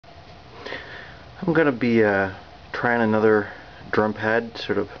I'm going to be trying another drum pad,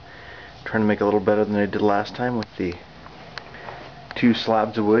 sort of trying to make it a little better than I did last time with the two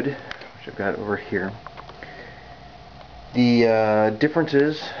slabs of wood, which I've got over here. The difference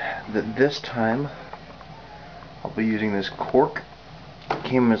is that this time I'll be using this cork. It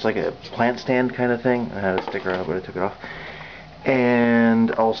came as like a plant stand kind of thing. I had a sticker on it, but I took it off.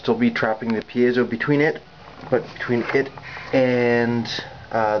 And I'll still be trapping the piezo between it, but between it and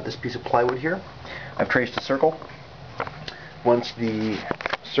this piece of plywood here, I've traced a circle. Once the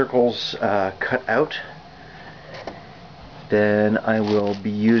circle's cut out, then I will be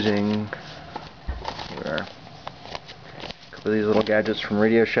using a couple of these little gadgets from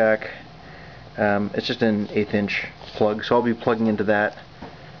Radio Shack. It's just an 1/8 inch plug, so I'll be plugging into that.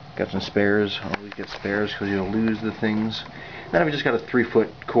 Got some spares. I always get spares because you'll lose the things. Then I've just got a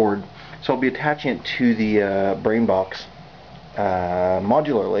 3-foot cord, so I'll be attaching it to the brain box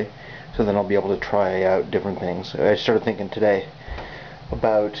modularly, so then I'll be able to try out different things. I started thinking today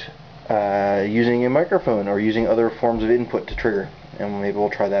about using a microphone or using other forms of input to trigger, and maybe we'll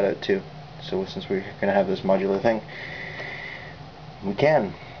try that out too. So since we're going to have this modular thing, we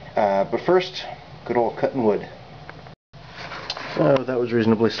can. But first, good old cutting wood. So that was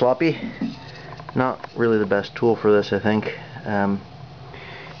reasonably sloppy. Not really the best tool for this, I think.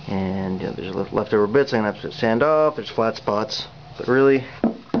 And yeah, there's leftover bits I'm going to have to sand off. There's flat spots. But really,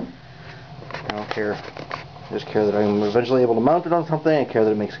 I don't care. I just care that I'm eventually able to mount it on something. I care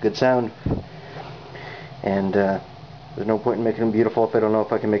that it makes a good sound. And there's no point in making them beautiful if I don't know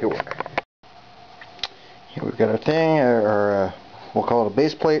if I can make it work. Here we've got our thing, or we'll call it a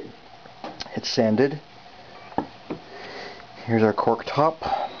base plate. It's sanded. Here's our cork top.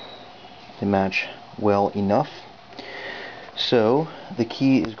 They match well enough. So the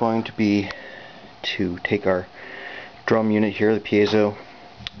key is going to be to take our drum unit here, the piezo,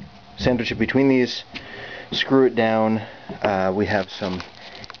 sandwich it between these, screw it down. We have some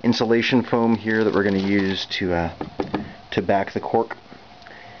insulation foam here that we're going to use to back the cork,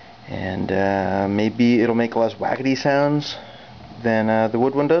 and maybe it'll make less wackety sounds than the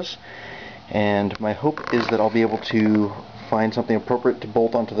wood one does. And my hope is that I'll be able to find something appropriate to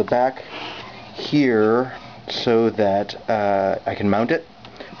bolt onto the back here so that I can mount it,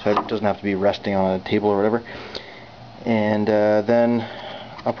 so it doesn't have to be resting on a table or whatever. And then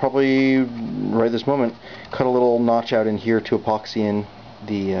I'll probably, right this moment, cut a little notch out in here to epoxy in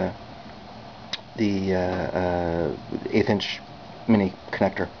the 1/8 inch mini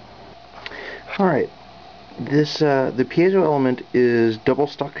connector. Alright, this the piezo element is double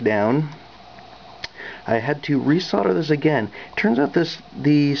stuck down. I had to resolder this again. It turns out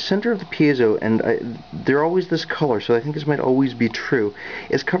the center of the piezo, and they're always this color, so I think this might always be true,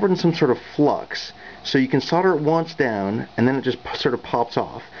 is covered in some sort of flux. So you can solder it once down, and then it just sort of pops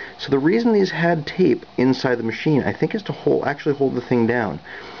off. So the reason these had tape inside the machine, I think, is to actually hold the thing down.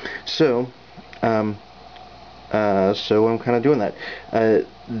 So I'm kind of doing that.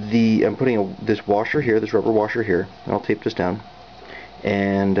 I'm putting this washer here, this rubber washer here, and I'll tape this down.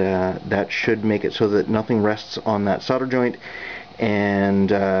 And that should make it so that nothing rests on that solder joint,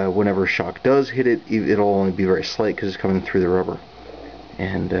 and whenever shock does hit it, it'll only be very slight because it's coming through the rubber,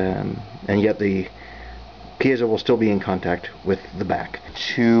 and yet the piezo will still be in contact with the back.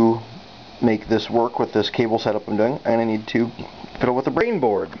 To make this work with this cable setup I'm doing, I'm going to need to fiddle with the brain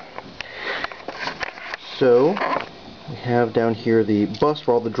board. So we have down here the bus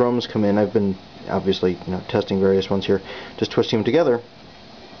where all the drums come in. I've been obviously, testing various ones here, just twisting them together.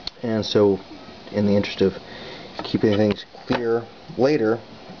 And so, in the interest of keeping things clear later,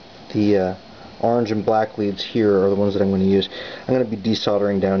 the orange and black leads here are the ones that I'm going to use. I'm going to be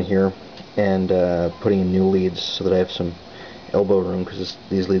desoldering down here and putting in new leads so that I have some elbow room, because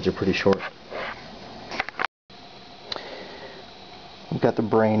these leads are pretty short. We've got the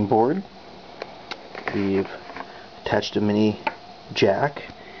brain board. We've attached a mini jack.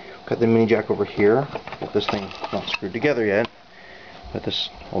 Got the mini jack over here. But this thing's not screwed together yet. But this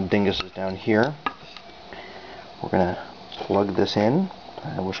old dingus is down here. We're gonna plug this in.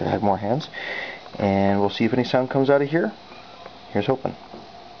 I wish I had more hands. And we'll see if any sound comes out of here. Here's hoping.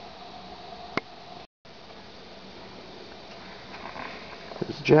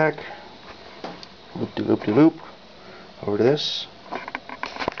 There's the jack. Loop-de-loop-de-loop. Over to this.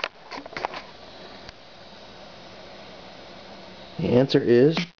 The answer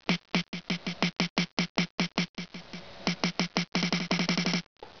is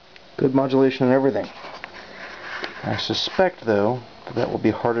good modulation and everything. I suspect, though, that will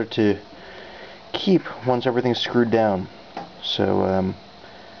be harder to keep once everything's screwed down. So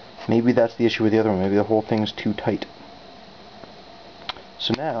maybe that's the issue with the other one. Maybe the whole thing's too tight.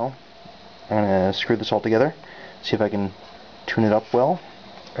 So now I'm going to screw this all together, see if I can tune it up well.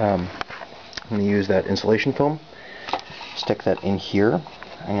 I'm going to use that insulation film, stick that in here.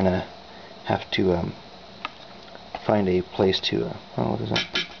 I'm going to have to find a place to, oh, what is that?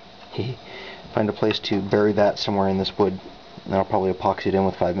 Find a place to bury that somewhere in this wood, and I'll probably epoxy it in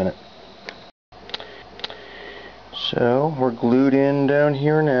with 5 minutes. So we're glued in down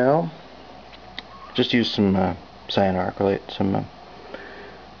here now. Just use some cyanide acrylate, some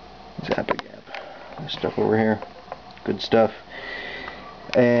Zapagap stuff over here. Good stuff.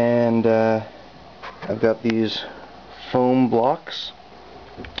 And I've got these foam blocks.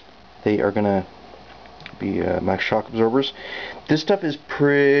 They are gonna be max shock absorbers. This stuff is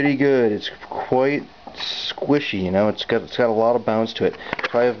pretty good. It's quite squishy, you know. It's got a lot of bounce to it.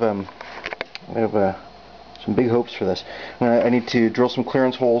 So I have some big hopes for this. I need to drill some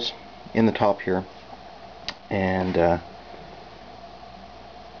clearance holes in the top here, and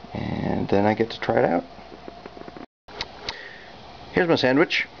then I get to try it out. Here's my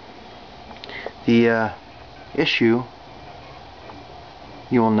sandwich. The issue,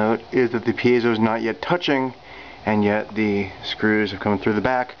 you will note, is that the piezo is not yet touching, and yet the screws have come through the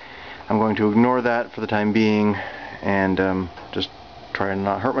back. I'm going to ignore that for the time being and just try and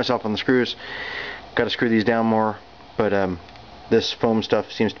not hurt myself on the screws. Got to screw these down more, but this foam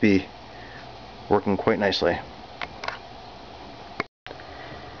stuff seems to be working quite nicely.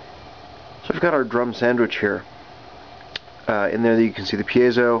 So we've got our drum sandwich here. In there you can see the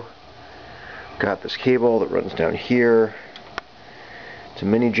piezo. Got this cable that runs down here. It's a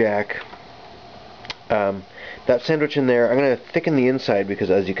mini jack. That sandwich in there, I'm going to thicken the inside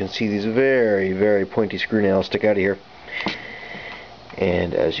because, as you can see, these very, very pointy screw nails stick out of here.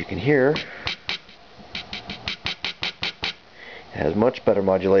 And as you can hear, it has much better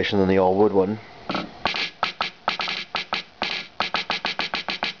modulation than the all-wood one.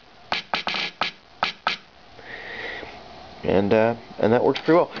 And that works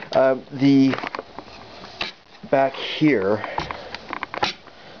pretty well. The back here,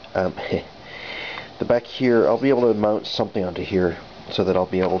 the back here, I'll be able to mount something onto here so that I'll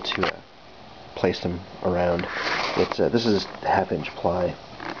be able to place them around. This is 1/2 inch ply,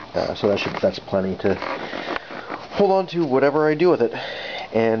 so that's plenty to hold on to whatever I do with it.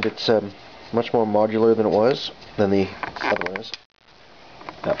 And it's much more modular than the other one is.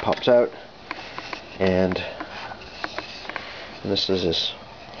 That pops out, and this is this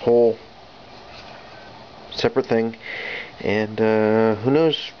whole separate thing, and who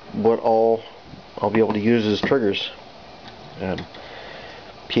knows what all I'll be able to use as triggers.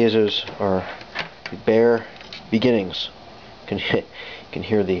 Piezos are bare beginnings. You can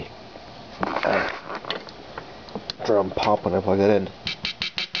hear the drum pop when I plug that in,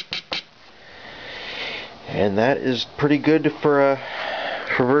 and that is pretty good for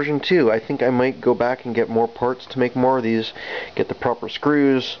version 2. I think I might go back and get more parts to make more of these, get the proper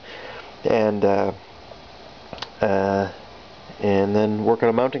screws, and then work on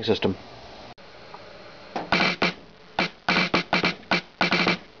a mounting system.